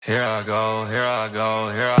Here I go, here I go,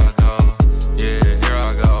 here I go. Yeah, here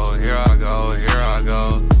I go, here I go, here I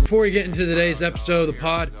go. Before we get into today's episode of the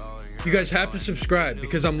pod, you guys have to subscribe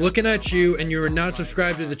because I'm looking at you and you're not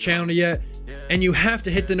subscribed to the channel yet. And you have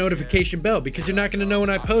to hit the notification bell because you're not going to know when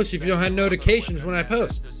I post if you don't have notifications when I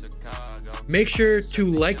post. Make sure to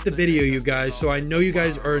like the video, you guys, so I know you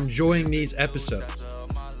guys are enjoying these episodes.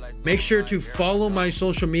 Make sure to follow my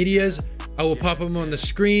social medias. I will pop them on the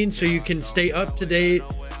screen so you can stay up to date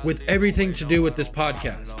with everything to do with this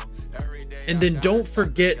podcast. And then don't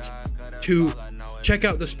forget to check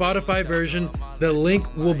out the Spotify version. The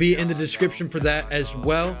link will be in the description for that as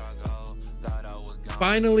well.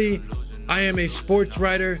 Finally, I am a sports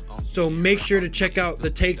writer, so make sure to check out the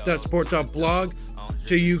take.sport.blog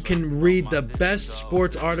so you can read the best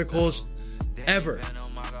sports articles ever.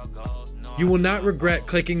 You will not regret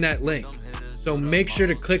clicking that link, so make sure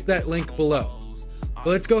to click that link below. But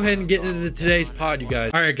let's go ahead and get into today's pod, you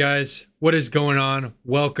guys. All right, guys, what is going on?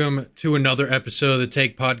 Welcome to another episode of the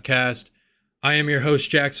Take Podcast. I am your host,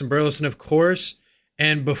 Jackson Burleson, of course.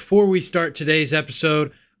 And before we start today's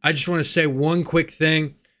episode, I just want to say one quick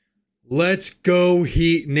thing. Let's go,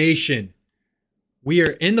 Heat Nation. We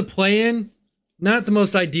are in the play-in. Not the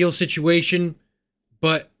most ideal situation,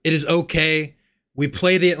 but it is okay. We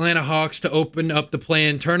play the Atlanta Hawks to open up the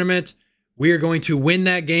play-in tournament. We are going to win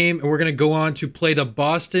that game, and we're going to go on to play the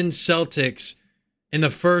Boston Celtics in the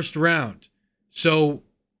first round. So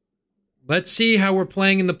let's see how we're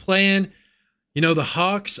playing in the play-in. You know, the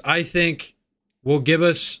Hawks, I think, will give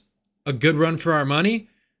us a good run for our money.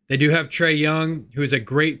 They do have Trae Young, who is a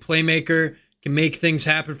great playmaker, can make things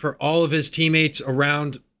happen for all of his teammates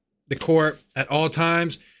around the court at all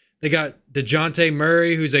times. They got DeJounte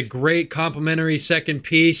Murray, who's a great complementary second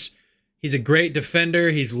piece. He's a great defender.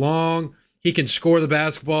 He's long. He can score the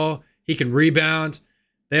basketball. He can rebound.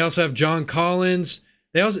 They also have John Collins.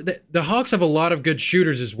 The Hawks have a lot of good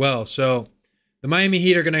shooters as well. So the Miami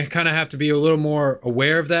Heat are going to kind of have to be a little more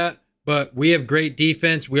aware of that. But we have great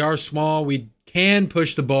defense. We are small. We can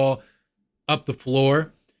push the ball up the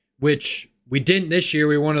floor, which we didn't this year.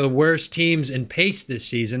 We were one of the worst teams in pace this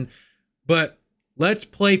season. But let's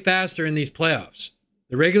play faster in these playoffs.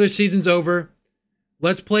 The regular season's over.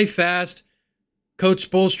 Let's play fast.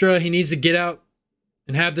 Coach Spoelstra, he needs to get out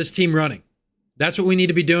and have this team running. That's what we need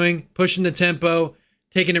to be doing, pushing the tempo,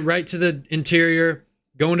 taking it right to the interior,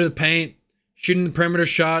 going to the paint, shooting the perimeter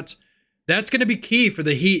shots. That's going to be key for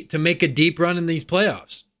the Heat to make a deep run in these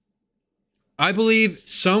playoffs. I believe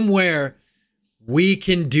somewhere we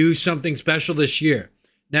can do something special this year.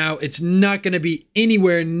 Now, it's not going to be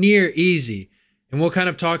anywhere near easy, and we'll kind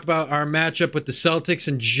of talk about our matchup with the Celtics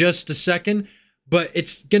in just a second, but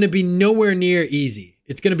it's going to be nowhere near easy.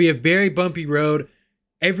 It's going to be a very bumpy road.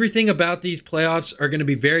 Everything about these playoffs are going to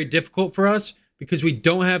be very difficult for us because we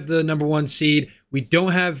don't have the number one seed. We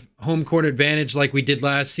don't have home court advantage like we did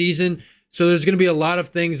last season. So there's going to be a lot of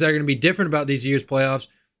things that are going to be different about these year's playoffs.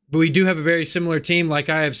 But we do have a very similar team, like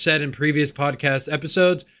I have said in previous podcast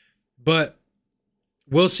episodes. But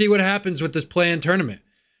we'll see what happens with this play-in tournament.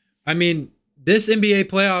 I mean, this NBA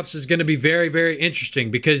playoffs is going to be very, very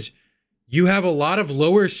interesting because you have a lot of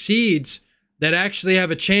lower seeds that actually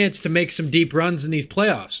have a chance to make some deep runs in these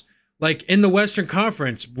playoffs. Like in the Western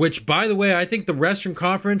Conference, which, by the way, I think the Western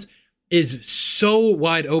Conference is so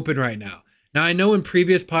wide open right now. Now, I know in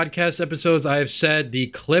previous podcast episodes I have said the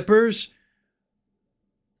Clippers.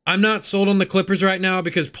 I'm not sold on the Clippers right now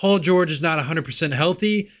because Paul George is not 100%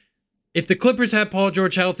 healthy. If the Clippers have Paul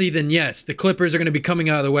George healthy, then yes, the Clippers are going to be coming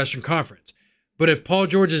out of the Western Conference. But if Paul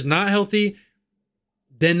George is not healthy,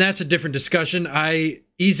 then that's a different discussion. I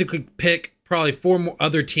easily pick probably four more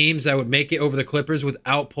other teams that would make it over the Clippers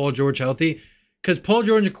without Paul George healthy because Paul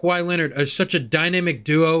George and Kawhi Leonard are such a dynamic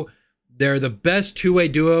duo. They're the best two-way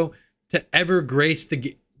duo to ever grace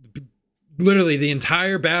literally the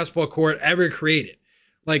entire basketball court ever created.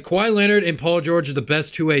 Like Kawhi Leonard and Paul George are the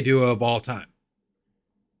best two-way duo of all time.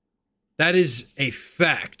 That is a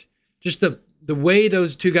fact. Just the way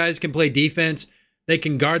those two guys can play defense, they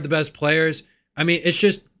can guard the best players. I mean, it's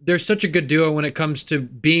just, they're such a good duo when it comes to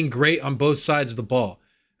being great on both sides of the ball.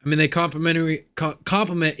 I mean, they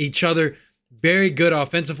complement each other very good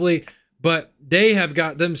offensively, but they have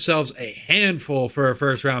got themselves a handful for a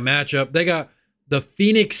first-round matchup. They got the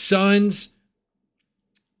Phoenix Suns.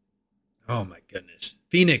 Oh, my goodness.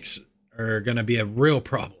 Phoenix are going to be a real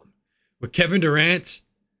problem. With Kevin Durant,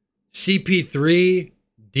 CP3,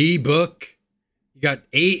 D-Book, you got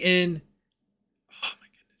Ayton. Oh, my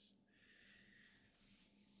goodness.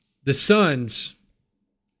 The Suns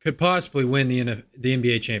could possibly win the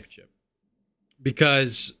NBA championship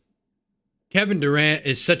because Kevin Durant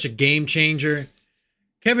is such a game changer.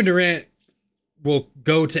 Kevin Durant will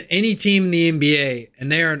go to any team in the NBA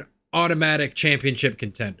and they are an automatic championship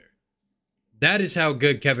contender. That is how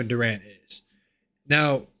good Kevin Durant is.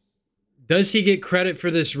 Now, does he get credit for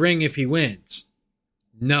this ring if he wins?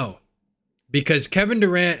 No, because Kevin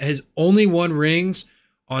Durant has only won rings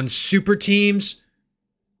on super teams.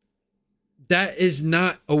 That is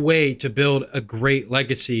not a way to build a great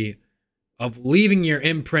legacy of leaving your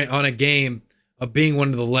imprint on a game, of being one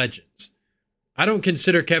of the legends. I don't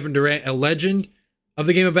consider Kevin Durant a legend of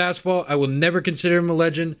the game of basketball. I will never consider him a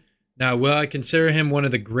legend. Now, will I consider him one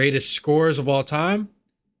of the greatest scorers of all time?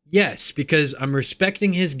 Yes, because I'm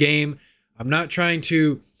respecting his game. I'm not trying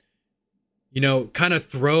to, kind of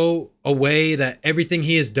throw away that everything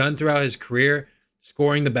he has done throughout his career,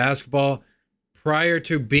 scoring the basketball. Prior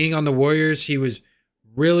to being on the Warriors, he was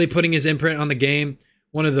really putting his imprint on the game.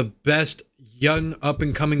 One of the best young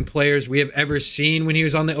up-and-coming players we have ever seen when he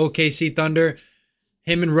was on the OKC Thunder.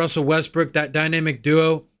 Him and Russell Westbrook, that dynamic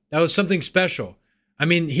duo, that was something special. I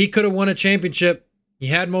mean, he could have won a championship. He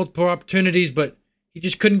had multiple opportunities, but he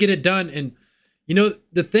just couldn't get it done. And,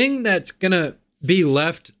 the thing that's going to be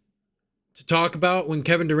left to talk about when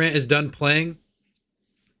Kevin Durant is done playing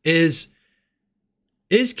is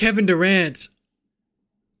Kevin Durant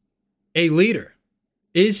a leader?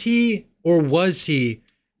 Is he or was he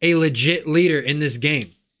a legit leader in this game?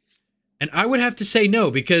 And I would have to say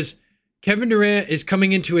no, because Kevin Durant is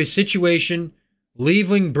coming into a situation,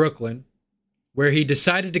 leaving Brooklyn, where he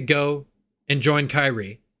decided to go and join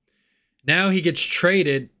Kyrie. Now he gets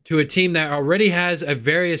traded to a team that already has a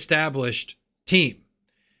very established team.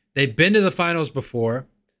 They've been to the finals before.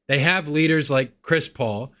 They have leaders like Chris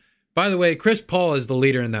Paul. By the way, Chris Paul is the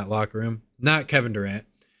leader in that locker room, not Kevin Durant.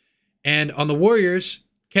 And on the Warriors,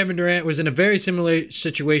 Kevin Durant was in a very similar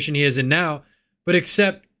situation he is in now, but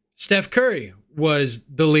except Steph Curry was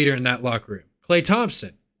the leader in that locker room. Klay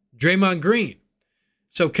Thompson, Draymond Green.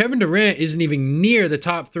 So Kevin Durant isn't even near the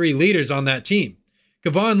top 3 leaders on that team.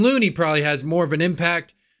 Kevon Looney probably has more of an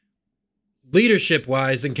impact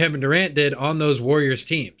leadership-wise than Kevin Durant did on those Warriors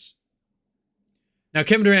teams. Now,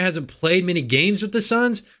 Kevin Durant hasn't played many games with the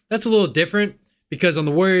Suns. That's a little different because on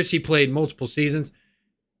the Warriors, he played multiple seasons.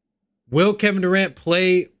 Will Kevin Durant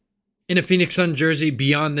play in a Phoenix Sun jersey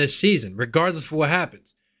beyond this season, regardless of what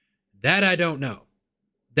happens? That I don't know.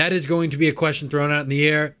 That is going to be a question thrown out in the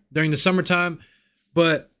air during the summertime.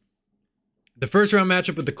 But the first round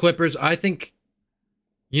matchup with the Clippers, I think,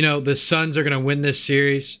 the Suns are going to win this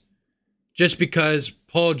series just because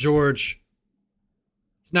Paul George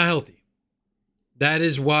is not healthy. That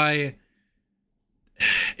is why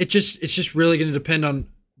it's just really going to depend on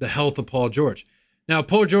the health of Paul George. Now,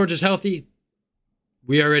 Paul George is healthy.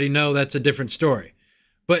 We already know that's a different story.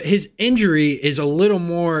 But his injury is a little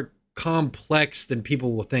more complex than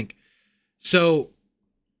people will think. So,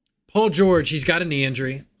 Paul George, he's got a knee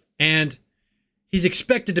injury, and he's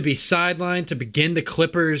expected to be sidelined to begin the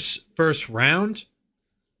Clippers' first round.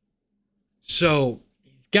 So,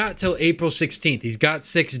 he's got till April 16th. He's got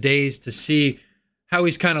 6 days to see how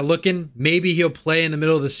he's kind of looking. Maybe he'll play in the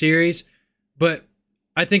middle of the series. But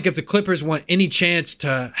I think if the Clippers want any chance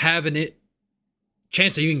to have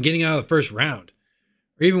chance of even getting out of the first round,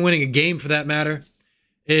 or even winning a game for that matter,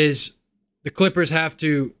 is the Clippers have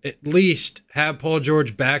to at least have Paul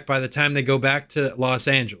George back by the time they go back to Los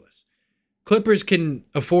Angeles. Clippers can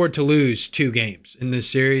afford to lose 2 games in this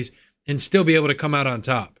series and still be able to come out on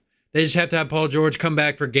top. They just have to have Paul George come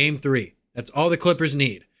back for game 3. That's all the Clippers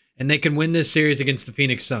need. And they can win this series against the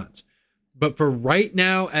Phoenix Suns. But for right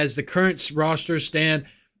now, as the current rosters stand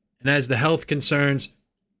and as the health concerns,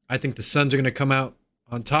 I think the Suns are going to come out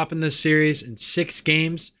on top in this series in 6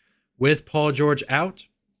 games with Paul George out.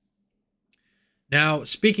 Now,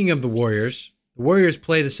 speaking of the Warriors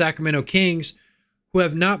play the Sacramento Kings, who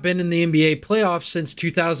have not been in the NBA playoffs since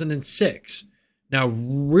 2006. Now,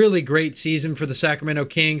 really great season for the Sacramento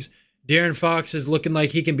Kings. De'Aaron Fox is looking like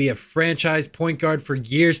he can be a franchise point guard for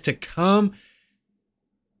years to come.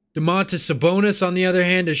 Domantas Sabonis, on the other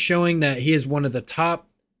hand, is showing that he is one of the top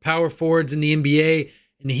power forwards in the NBA,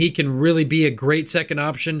 and he can really be a great second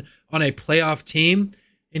option on a playoff team.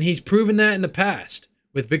 And he's proven that in the past.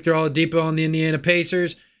 With Victor Oladipo on the Indiana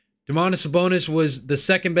Pacers, Domantas Sabonis was the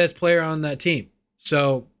second best player on that team.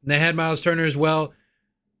 So they had Miles Turner as well.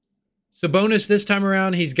 Sabonis this time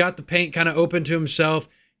around, he's got the paint kind of open to himself.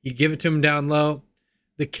 You give it to him down low.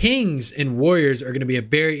 The Kings and Warriors are going to be a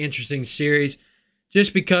very interesting series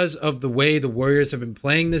just because of the way the Warriors have been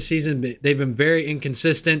playing this season. They've been very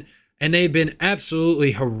inconsistent, and they've been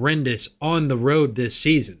absolutely horrendous on the road this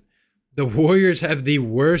season. The Warriors have the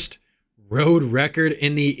worst road record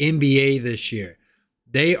in the NBA this year.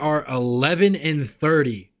 They are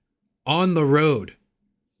 11-30 on the road.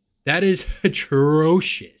 That is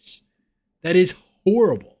atrocious. That is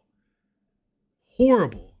horrible.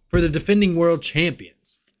 Horrible for the defending world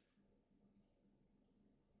champions.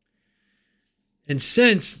 And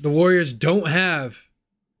since the Warriors don't have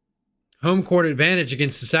home court advantage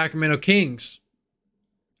against the Sacramento Kings,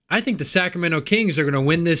 I think the Sacramento Kings are going to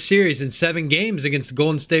win this series in 7 games against the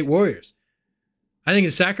Golden State Warriors. I think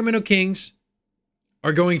the Sacramento Kings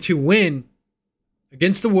are going to win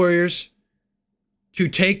against the Warriors to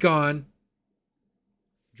take on,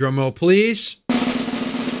 drumroll please,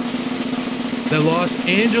 the Los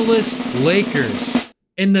Angeles Lakers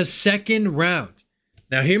in the second round.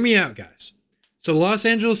 Now hear me out, guys. So Los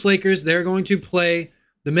Angeles Lakers, they're going to play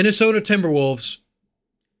the Minnesota Timberwolves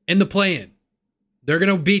in the play-in. They're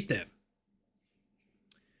going to beat them.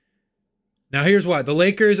 Now here's why. The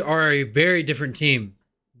Lakers are a very different team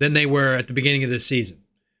than they were at the beginning of this season.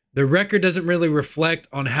 Their record doesn't really reflect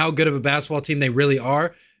on how good of a basketball team they really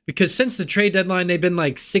are, because since the trade deadline, they've been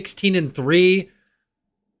like 16-3.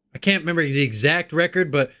 I can't remember the exact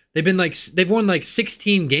record, but they've won like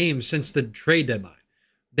 16 games since the trade deadline.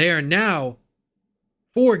 They are now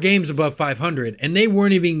 4 games above 500, and they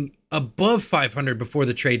weren't even above 500 before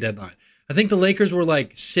the trade deadline. I think the Lakers were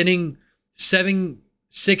like sitting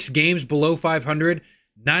 6 games below 500,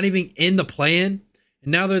 not even in the play-in.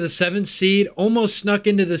 And now they're the 7th seed, almost snuck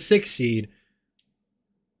into the 6th seed.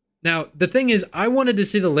 Now, the thing is, I wanted to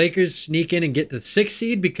see the Lakers sneak in and get the 6th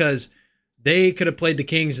seed because they could have played the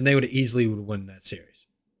Kings and they would have easily won that series.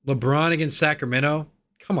 LeBron against Sacramento?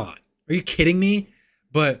 Come on. Are you kidding me?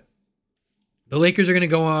 But the Lakers are going to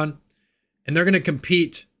go on and they're going to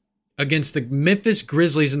compete against the Memphis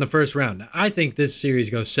Grizzlies in the first round. Now, I think this series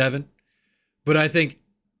goes 7, but I think,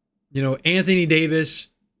 Anthony Davis,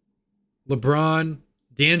 LeBron,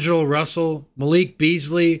 D'Angelo Russell, Malik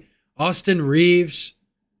Beasley, Austin Reeves,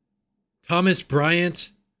 Thomas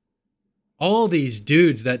Bryant, all these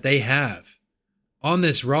dudes that they have on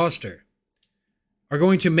this roster are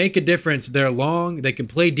going to make a difference. They're long, they can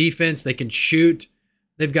play defense, they can shoot.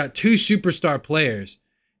 They've got 2 superstar players,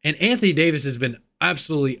 and Anthony Davis has been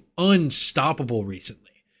absolutely unstoppable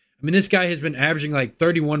recently. I mean, this guy has been averaging like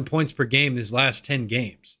 31 points per game his last 10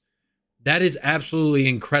 games. That is absolutely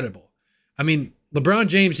incredible. I mean, LeBron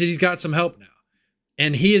James, he's got some help now,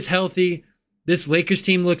 and he is healthy. This Lakers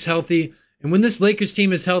team looks healthy, and when this Lakers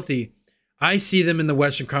team is healthy, I see them in the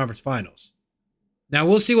Western Conference Finals. Now,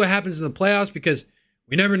 we'll see what happens in the playoffs because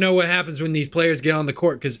we never know what happens when these players get on the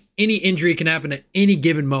court because any injury can happen at any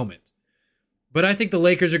given moment. But I think the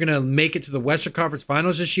Lakers are going to make it to the Western Conference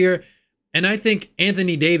Finals this year, and I think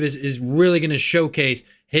Anthony Davis is really going to showcase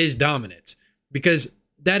his dominance because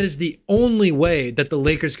that is the only way that the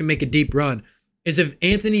Lakers can make a deep run is if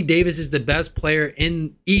Anthony Davis is the best player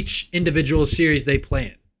in each individual series they play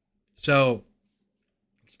in. So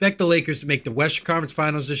expect the Lakers to make the Western Conference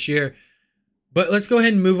Finals this year. But let's go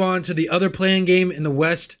ahead and move on to the other play-in game in the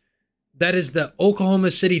West. That is the Oklahoma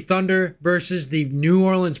City Thunder versus the New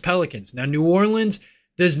Orleans Pelicans. Now, New Orleans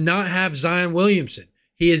does not have Zion Williamson.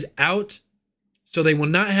 He is out, so they will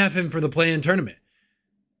not have him for the play-in tournament.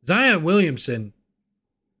 Zion Williamson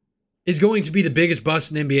is going to be the biggest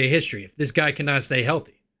bust in NBA history if this guy cannot stay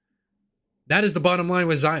healthy. That is the bottom line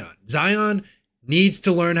with Zion. Zion needs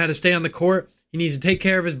to learn how to stay on the court. He needs to take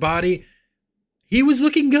care of his body. He was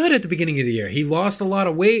looking good at the beginning of the year. He lost a lot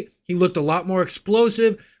of weight. He looked a lot more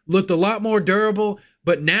explosive, looked a lot more durable,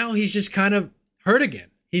 but now he's just kind of hurt again.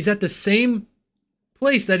 He's at the same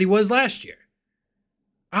place that he was last year.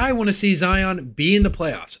 I want to see Zion be in the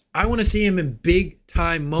playoffs. I want to see him in big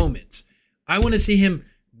time moments. I want to see him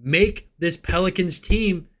make this Pelicans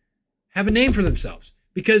team have a name for themselves.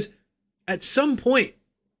 Because at some point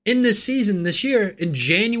in this season, this year, in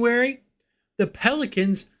January, the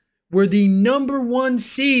Pelicans were the number 1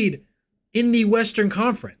 seed in the Western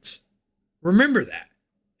Conference. Remember that.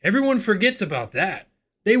 Everyone forgets about that.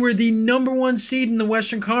 They were the number 1 seed in the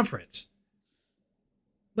Western Conference.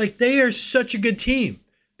 Like, they are such a good team.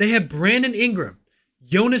 They have Brandon Ingram,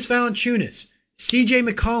 Jonas Valanciunas, CJ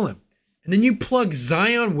McCollum, and then you plug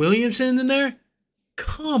Zion Williamson in there?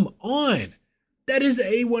 Come on. That is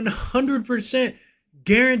a 100%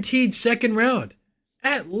 guaranteed second round.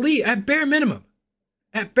 At least, at bare minimum.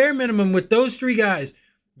 At bare minimum, with those 3 guys,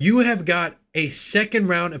 you have got a second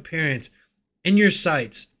round appearance in your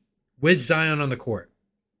sights with Zion on the court.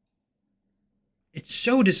 It's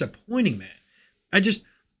so disappointing, man.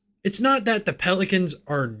 It's not that the Pelicans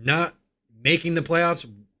are not making the playoffs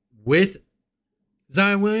with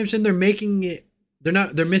Zion Williamson. They're making it.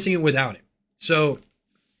 They're missing it without him. So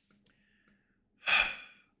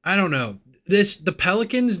I don't know. the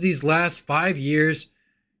Pelicans these last 5 years,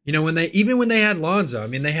 when they had Lonzo, I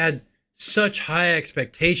mean, they had such high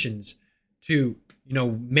expectations to,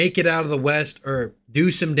 make it out of the West or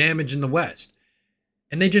do some damage in the West.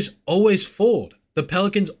 And they just always fold. The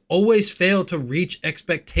Pelicans always fail to reach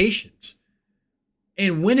expectations.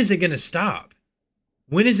 And when is it going to stop?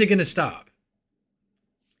 When is it going to stop?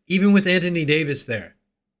 Even with Anthony Davis there.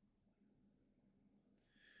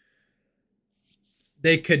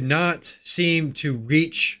 They could not seem to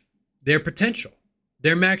reach their potential,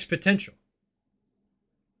 their max potential.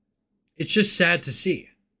 It's just sad to see,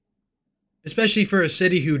 especially for a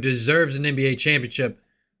city who deserves an NBA championship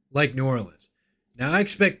like New Orleans. Now, I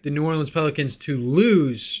expect the New Orleans Pelicans to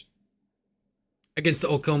lose against the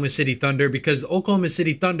Oklahoma City Thunder because the Oklahoma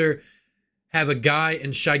City Thunder have a guy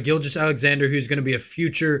in Shai Gilgeous-Alexander who's going to be a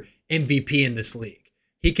future MVP in this league.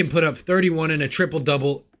 He can put up 31 and a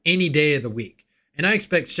triple-double any day of the week. And I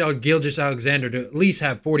expect Shai Gilgeous-Alexander to at least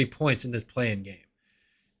have 40 points in this play-in game.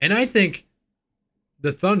 And I think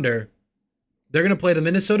the Thunder, they're going to play the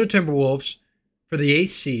Minnesota Timberwolves for the 8th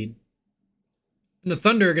seed. And the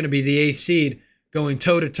Thunder are going to be the 8th seed going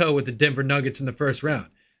toe-to-toe with the Denver Nuggets in the first round.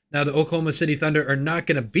 Now, the Oklahoma City Thunder are not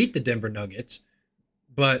going to beat the Denver Nuggets,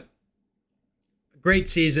 but great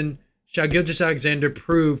season. Shai Gilgeous-Alexander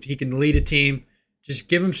proved he can lead a team. Just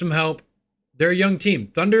give him some help. They're a young team.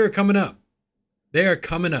 Thunder are coming up. They are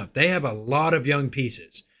coming up. They have a lot of young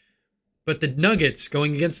pieces. But the Nuggets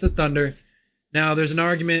going against the Thunder. Now, there's an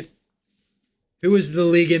argument. Who is the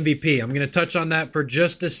league MVP? I'm going to touch on that for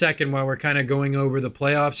just a second while we're kind of going over the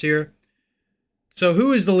playoffs here. So,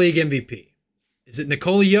 who is the league MVP? Is it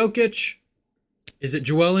Nikola Jokic? Is it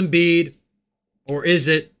Joel Embiid? Or is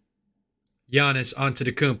it Giannis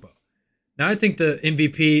Antetokounmpo? Now, I think the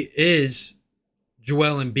MVP is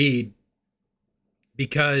Joel Embiid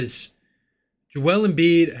because Joel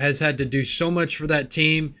Embiid has had to do so much for that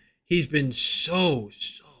team. He's been so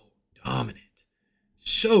dominant.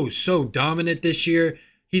 So dominant this year.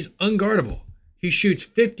 He's unguardable. He shoots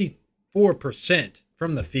 54%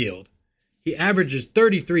 from the field. He averages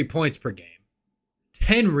 33 points per game,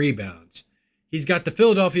 10 rebounds. He's got the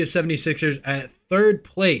Philadelphia 76ers at third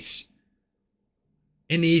place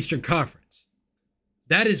in the Eastern Conference.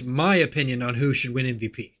 That is my opinion on who should win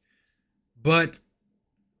MVP. But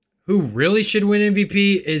who really should win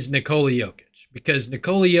MVP is Nikola Jokic. Because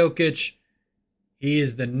Nikola Jokic, he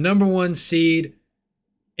is the number 1 seed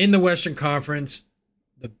in the Western Conference,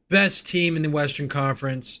 the best team in the Western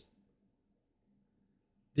Conference,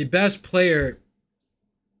 the best player,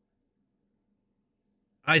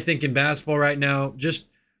 I think, in basketball right now, just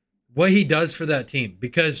what he does for that team.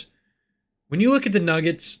 Because when you look at the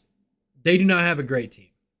Nuggets, they do not have a great team.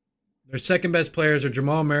 Their second best players are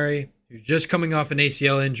Jamal Murray, who's just coming off an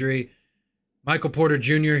ACL injury, Michael Porter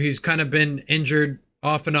Jr., who's kind of been injured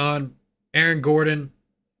off and on, Aaron Gordon.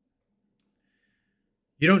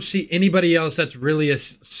 You don't see anybody else that's really a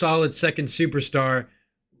solid second superstar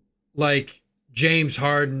like James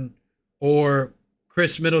Harden or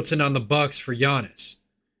Chris Middleton on the Bucks for Giannis.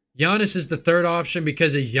 Giannis is the third option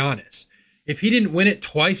because he's Giannis. If he didn't win it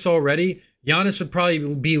twice already, Giannis would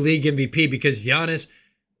probably be league MVP because Giannis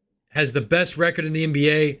has the best record in the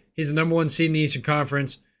NBA. He's the number 1 seed in the Eastern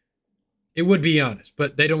Conference. It would be Giannis,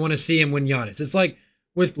 but they don't want to see him win Giannis. It's like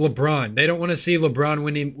with LeBron. They don't want to see LeBron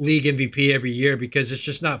winning league MVP every year because it's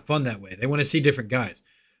just not fun that way. They want to see different guys.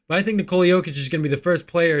 But I think Nikola Jokic is going to be the first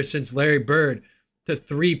player since Larry Bird to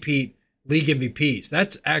three-peat league MVPs.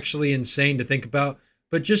 That's actually insane to think about.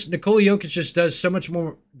 But just Nikola Jokic just does so much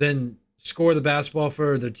more than score the basketball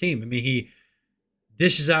for the team. I mean, he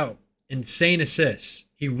dishes out insane assists.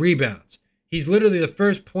 He rebounds. He's literally the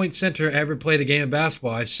first point center to ever play the game of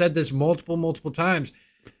basketball. I've said this multiple times,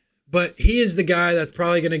 but he is the guy that's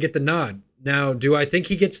probably going to get the nod. Now, do I think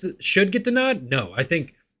he should get the nod? No, I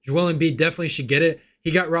think Joel Embiid definitely should get it.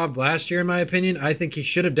 He got robbed last year, in my opinion. I think he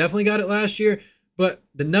should have definitely got it last year, but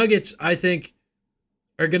the Nuggets, I think,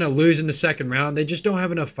 are going to lose in the second round. They just don't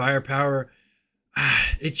have enough firepower.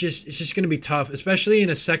 It's just going to be tough, especially in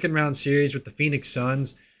a second round series with the Phoenix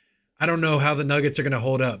Suns. I don't know how the Nuggets are going to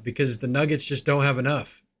hold up because the Nuggets just don't have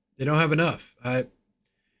enough. They don't have enough.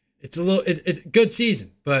 It's a good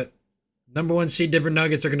season, but number 1 seed Denver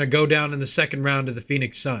Nuggets are going to go down in the second round to the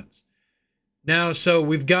Phoenix Suns. Now, so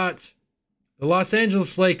we've got the Los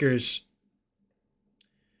Angeles Lakers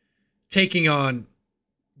taking on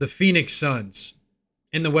the Phoenix Suns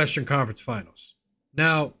in the Western Conference Finals.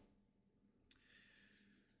 Now,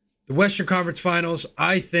 the Western Conference Finals,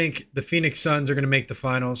 I think the Phoenix Suns are going to make the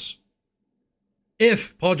finals.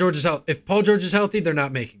 If Paul George is healthy, they're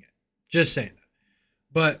not making it. Just saying that.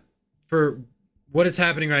 But for what is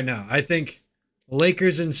happening right now. I think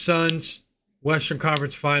Lakers and Suns, Western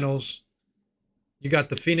Conference Finals. You got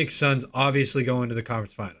the Phoenix Suns obviously going to the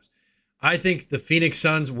conference finals. I think the Phoenix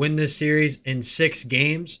Suns win this series in 6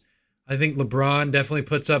 games. I think LeBron definitely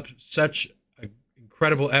puts up such an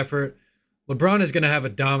incredible effort. LeBron is going to have a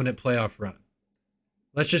dominant playoff run.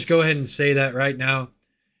 Let's just go ahead and say that right now.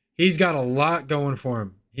 He's got a lot going for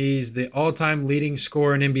him. He's the all-time leading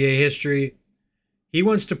scorer in NBA history. He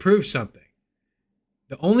wants to prove something.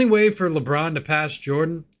 The only way for LeBron to pass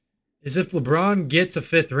Jordan is if LeBron gets a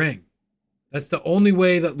 5th ring. That's the only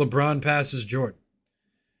way that LeBron passes Jordan.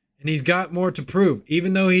 And he's got more to prove.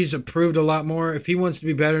 Even though he's proved a lot more, if he wants to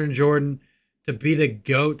be better than Jordan, to be the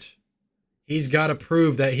GOAT, he's got to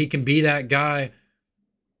prove that he can be that guy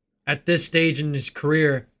at this stage in his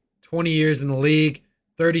career. 20 years in the league,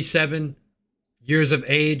 37 years of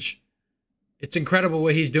age. It's incredible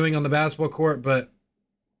what he's doing on the basketball court, but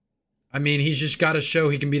I mean, he's just got to show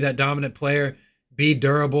he can be that dominant player, be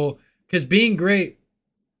durable, because being great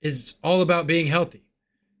is all about being healthy.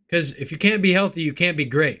 Because if you can't be healthy, you can't be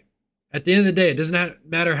great. At the end of the day, it doesn't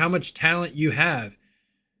matter how much talent you have.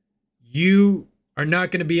 You are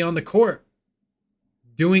not going to be on the court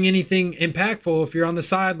doing anything impactful if you're on the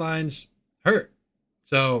sidelines hurt.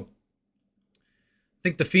 So I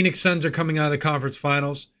think the Phoenix Suns are coming out of the conference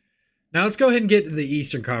finals. Now let's go ahead and get to the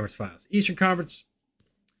Eastern Conference Finals. Eastern Conference,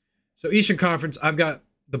 I've got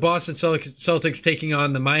the Boston Celtics taking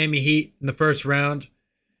on the Miami Heat in the first round.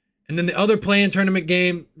 And then the other play-in tournament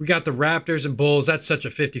game, we got the Raptors and Bulls. That's such a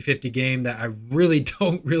 50-50 game that I really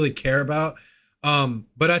don't really care about.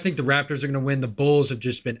 But I think the Raptors are going to win. The Bulls have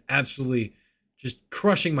just been absolutely just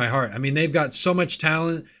crushing my heart. I mean, they've got so much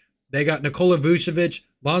talent. They got Nikola Vucevic,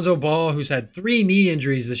 Lonzo Ball, who's had 3 knee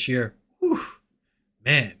injuries this year. Whew,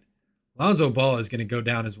 man, Lonzo Ball is going to go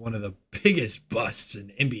down as one of the biggest busts in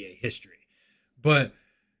NBA history. But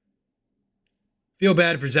feel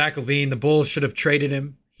bad for Zach LaVine. The Bulls should have traded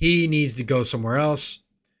him. He needs to go somewhere else.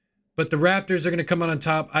 But the Raptors are going to come out on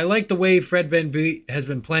top. I like the way Fred VanVleet has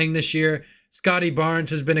been playing this year. Scotty Barnes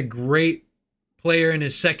has been a great player in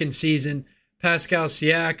his second season. Pascal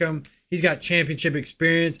Siakam, he's got championship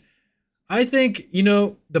experience. I think,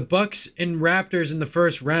 the Bucks and Raptors in the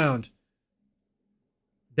first round,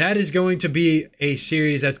 that is going to be a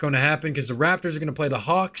series that's going to happen because the Raptors are going to play the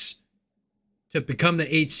Hawks to become the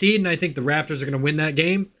 8th seed, and I think the Raptors are going to win that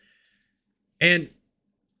game. And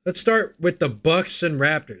let's start with the Bucks and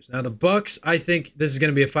Raptors. Now, the Bucks, I think this is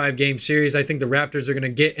going to be a 5-game series. I think the Raptors are going to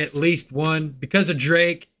get at least one because of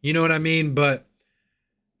Drake. You know what I mean? But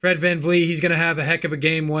Fred VanVleet, he's going to have a heck of a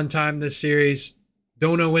game one time this series.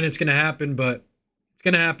 Don't know when it's going to happen, but it's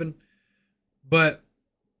going to happen. But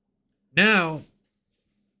now,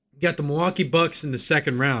 you got the Milwaukee Bucks in the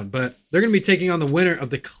second round. But they're going to be taking on the winner of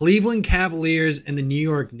the Cleveland Cavaliers and the New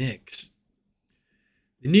York Knicks.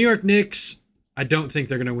 The New York Knicks, I don't think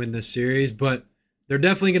they're going to win this series, but they're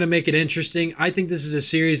definitely going to make it interesting. I think this is a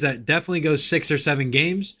series that definitely goes 6 or 7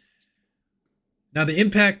 games. Now, the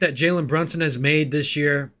impact that Jalen Brunson has made this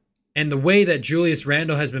year and the way that Julius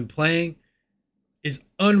Randle has been playing is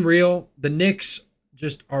unreal. The Knicks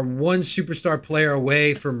just are one superstar player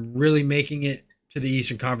away from really making it to the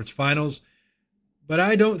Eastern Conference Finals. But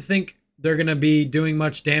I don't think they're going to be doing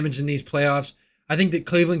much damage in these playoffs. I think the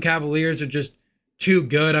Cleveland Cavaliers are just too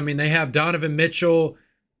good. I mean, they have Donovan Mitchell,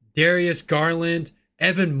 Darius Garland,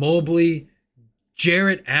 Evan Mobley,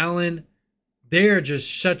 Jarrett Allen. They're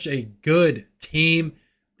just such a good team.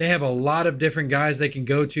 They have a lot of different guys they can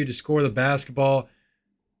go to score the basketball.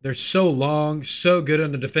 They're so long, so good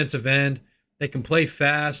on the defensive end. They can play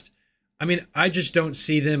fast. I mean, I just don't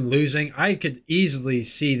see them losing. I could easily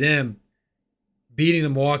see them beating the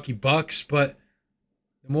Milwaukee Bucks, but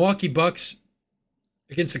the Milwaukee Bucks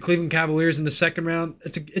against the Cleveland Cavaliers in the second round,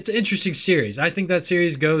 it's an interesting series. I think that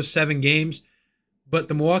series goes 7 games, but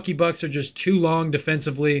the Milwaukee Bucks are just too long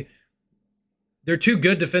defensively. They're too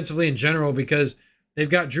good defensively in general because they've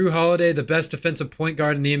got Drew Holiday, the best defensive point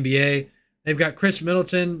guard in the NBA. They've got Chris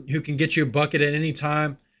Middleton, who can get you a bucket at any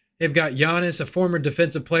time. They've got Giannis, a former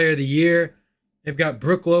defensive player of the year. They've got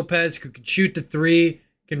Brook Lopez, who can shoot the 3,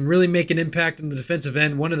 can really make an impact on the defensive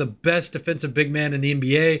end. One of the best defensive big men in the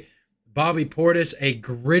NBA. Bobby Portis, a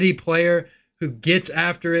gritty player who gets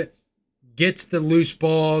after it, gets the loose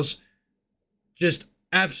balls, just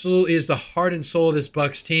absolutely is the heart and soul of this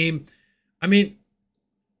Bucks team. I mean,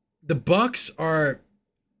 the Bucks are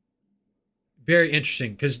very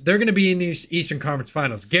interesting because they're going to be in these Eastern Conference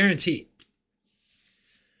Finals, guaranteed.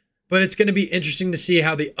 But it's going to be interesting to see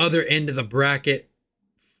how the other end of the bracket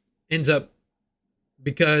ends up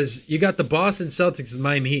because you got the Boston Celtics and the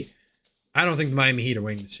Miami Heat. I don't think the Miami Heat are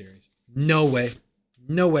winning the series. No way.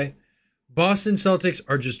 No way. Boston Celtics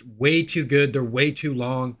are just way too good. They're way too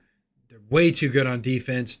long. They're way too good on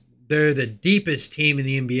defense. They're the deepest team in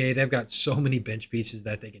the NBA. They've got so many bench pieces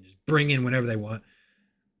that they can just bring in whenever they want.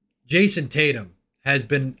 Jason Tatum has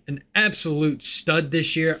been an absolute stud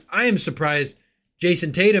this year. I am surprised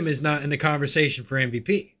Jason Tatum is not in the conversation for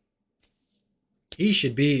MVP. He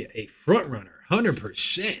should be a front runner,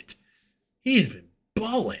 100%. He has been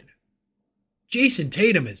balling. Jason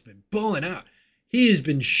Tatum has been balling out. He has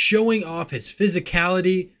been showing off his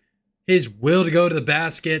physicality, his will to go to the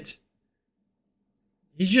basket.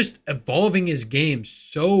 He's just evolving his game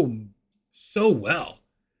so well.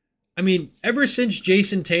 I mean, ever since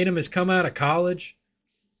Jason Tatum has come out of college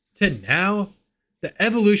to now, the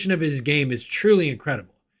evolution of his game is truly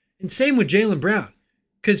incredible. And same with Jaylen Brown.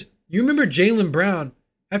 Because you remember Jaylen Brown,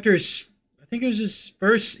 after his, I think it was his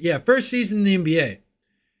first season in the NBA,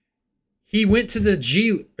 he went to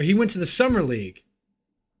the Summer League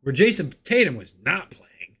where Jason Tatum was not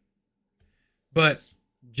playing. But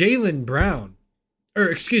Jaylen Brown,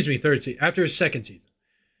 after his second season.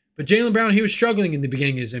 But Jaylen Brown, he was struggling in the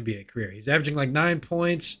beginning of his NBA career. He's averaging like 9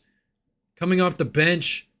 points, coming off the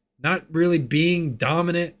bench, not really being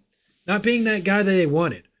dominant, not being that guy that they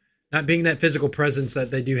wanted, not being that physical presence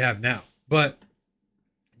that they do have now. But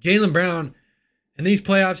Jaylen Brown, in these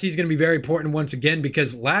playoffs, he's going to be very important once again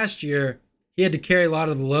because last year he had to carry a lot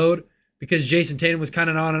of the load because Jason Tatum was kind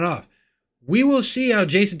of on and off. We will see how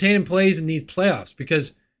Jason Tatum plays in these playoffs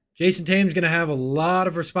because Jason Tatum's going to have a lot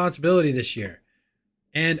of responsibility this year.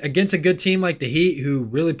 And against a good team like the Heat, who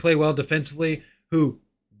really play well defensively, who,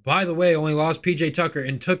 by the way, only lost PJ Tucker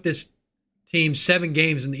and took this team 7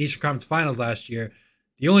 games in the Eastern Conference Finals last year,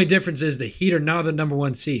 the only difference is the Heat are now the number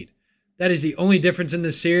 1 seed. That is the only difference in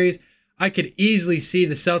this series. I could easily see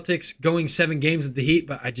the Celtics going 7 games with the Heat,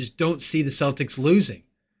 but I just don't see the Celtics losing.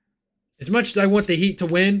 As much as I want the Heat to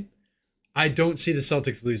win, I don't see the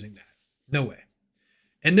Celtics losing that. No way.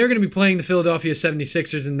 And they're going to be playing the Philadelphia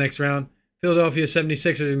 76ers in the next round. Philadelphia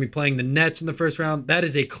 76ers are going to be playing the Nets in the first round. That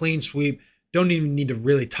is a clean sweep. Don't even need to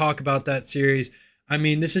really talk about that series. I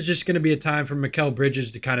mean, this is just going to be a time for Mikal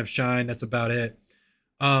Bridges to kind of shine. That's about it.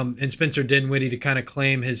 And Spencer Dinwiddie to kind of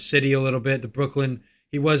claim his city a little bit.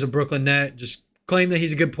 He was a Brooklyn Net. Just claim that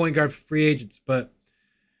he's a good point guard for free agents. But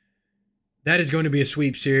that is going to be a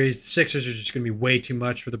sweep series. The Sixers are just going to be way too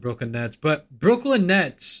much for the Brooklyn Nets. But Brooklyn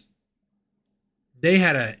Nets, they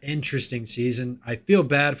had an interesting season. I feel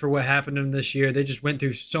bad for what happened to them this year. They just went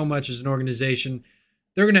through so much as an organization.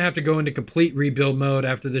 They're going to have to go into complete rebuild mode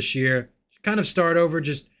after this year. Just kind of start over,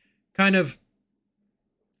 just kind of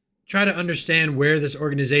try to understand where this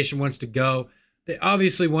organization wants to go. They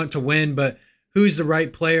obviously want to win, but who's the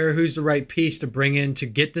right player? Who's the right piece to bring in to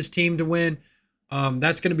get this team to win?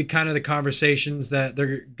 That's going to be kind of the conversations that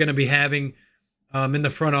they're going to be having in the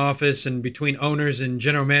front office and between owners and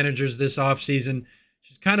general managers this offseason.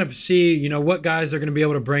 Just kind of see, what guys they're going to be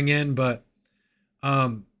able to bring in. But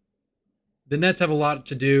the Nets have a lot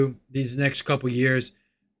to do these next couple years.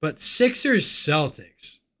 But Sixers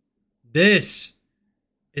Celtics, this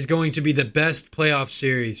is going to be the best playoff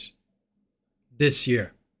series this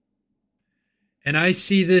year. And I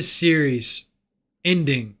see this series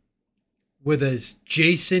ending with a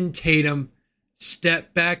Jason Tatum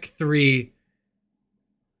step back 3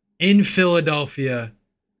 in Philadelphia,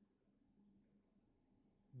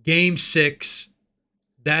 Game 6.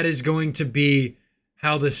 That is going to be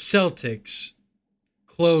how the Celtics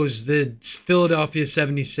close the Philadelphia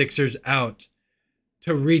 76ers out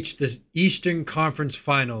to reach the Eastern Conference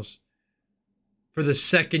Finals for the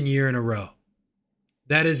second year in a row.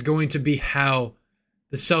 That is going to be how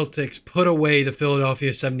the Celtics put away the Philadelphia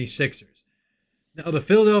 76ers. Now, the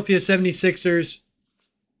Philadelphia 76ers,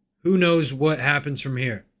 who knows what happens from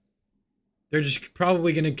here? They're just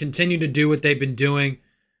probably going to continue to do what they've been doing,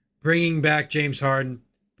 bringing back James Harden,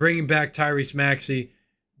 bringing back Tyrese Maxey,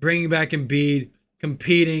 bringing back Embiid,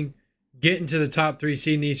 competing, getting to the top 3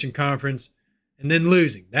 seed in the Eastern Conference, and then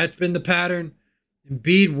losing. That's been the pattern.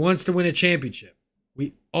 Embiid wants to win a championship.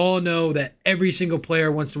 We all know that every single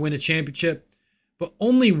player wants to win a championship, but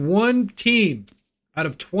only one team out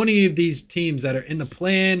of 20 of these teams that are in the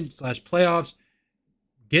play-in/playoffs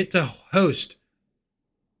get to host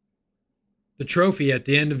the trophy at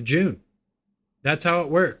the end of June. That's how it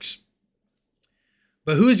works.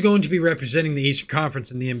 But who is going to be representing the Eastern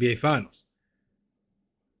Conference in the NBA Finals?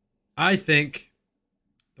 I think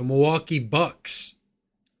the Milwaukee Bucks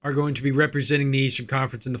are going to be representing the Eastern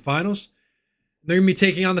Conference in the Finals. They're going to be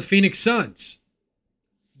taking on the Phoenix Suns.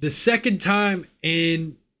 The second time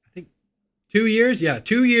in, I think, 2 years? Yeah,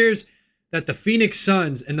 2 years that the Phoenix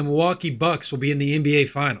Suns and the Milwaukee Bucks will be in the NBA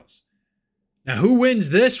Finals. Now, who wins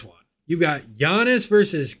this one? You got Giannis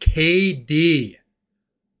versus KD.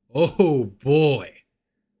 Oh, boy.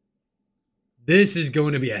 This is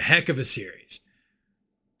going to be a heck of a series.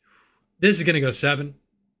 This is going to go 7.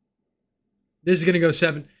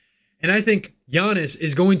 And I think Giannis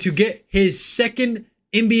is going to get his second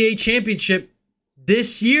NBA championship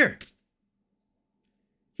this year.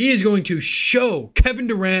 He is going to show Kevin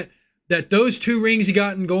Durant that those 2 rings he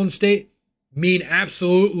got in Golden State mean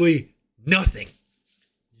absolutely nothing.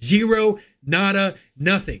 Zero, nada,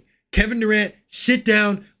 nothing. Kevin Durant, sit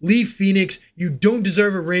down, leave Phoenix. You don't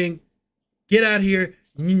deserve a ring. Get out of here.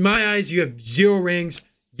 In my eyes, you have 0 rings.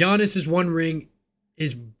 Giannis's 1 ring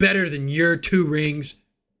is better than your 2 rings.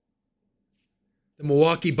 The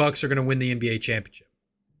Milwaukee Bucks are going to win the NBA championship.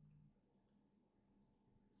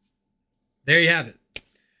 There you have it.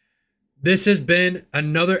 This has been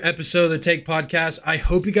another episode of the Take Podcast. I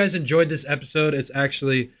hope you guys enjoyed this episode. It's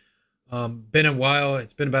actually been a while.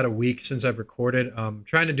 It's been about a week since I've recorded.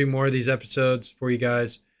 Trying to do more of these episodes for you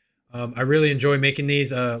guys. I really enjoy making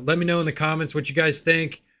these. Let me know in the comments what you guys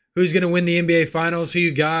think. Who's going to win the NBA Finals? Who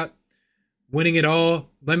you got winning it all?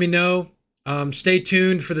 Let me know. Stay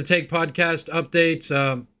tuned for the Take Podcast updates.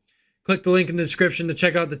 Click the link in the description to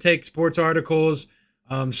check out the Take Sports articles.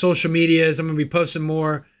 Social medias. I'm going to be posting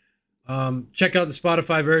more. Check out the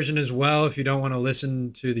Spotify version as well if you don't want to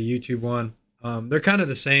listen to the YouTube one. They're kind of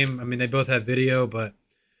the same. I mean, they both have video, but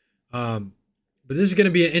this is going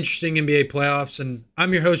to be an interesting NBA playoffs. And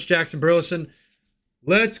I'm your host, Jackson Burleson.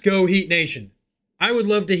 Let's go Heat Nation. I would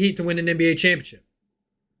love the Heat to win an NBA championship.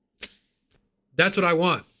 That's what I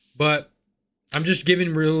want. But I'm just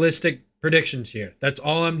giving realistic predictions here. That's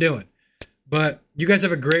all I'm doing. But you guys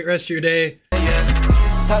have a great rest of your day.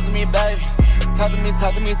 Yeah. Talk to me, baby. Talk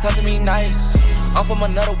to me nice. I'm from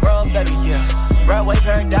another world, baby, yeah. Broadway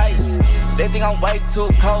paradise. They think I'm way too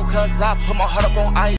cold, cause I put my heart up on ice.